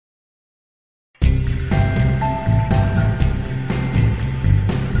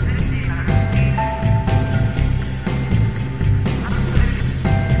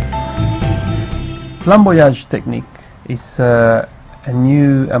Flamboyage technique is a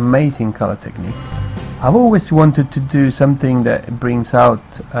new amazing color technique. I've always wanted to do something that brings out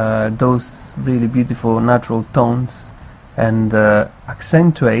those really beautiful natural tones and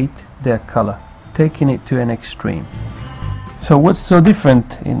accentuate their color, taking it to an extreme. So what's so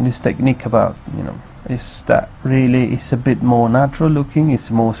different in this technique about, is that really it's a bit more natural looking,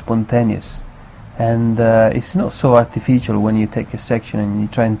 it's more spontaneous, and it's not so artificial when you take a section and you're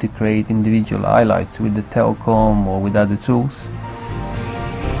trying to create individual highlights with the tail comb or with other tools.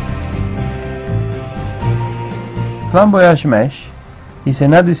 Flamboyage mesh is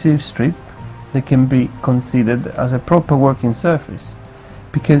an adhesive strip that can be considered as a proper working surface,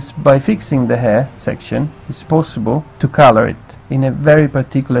 because by fixing the hair section it's possible to color it in a very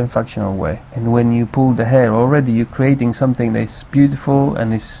particular and functional way. And when you pull the hair, already you're creating something that is beautiful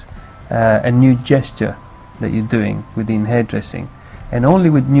and is a new gesture that you're doing within hairdressing. And only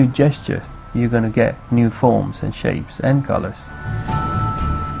with new gesture you're going to get new forms and shapes and colors.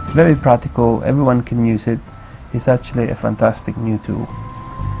 It's very practical, everyone can use it. It's actually a fantastic new tool.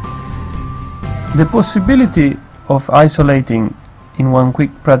 The possibility of isolating in one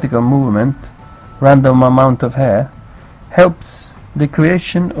quick practical movement random amount of hair helps the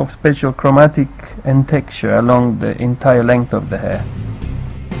creation of special chromatic and texture along the entire length of the hair.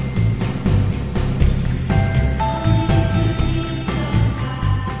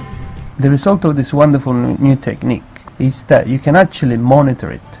 The result of this wonderful new technique is that you can actually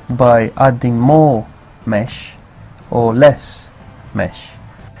monitor it by adding more mesh or less mesh.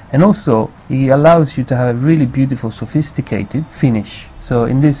 And also it allows you to have a really beautiful sophisticated finish. So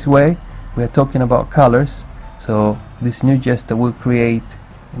in this way we are talking about colors, so this new gesture will create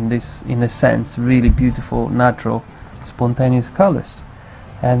in a sense really beautiful, natural, spontaneous colors,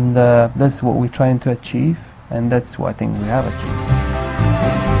 and that's what we're trying to achieve, and that's what I think we have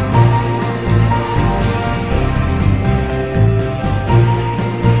achieved.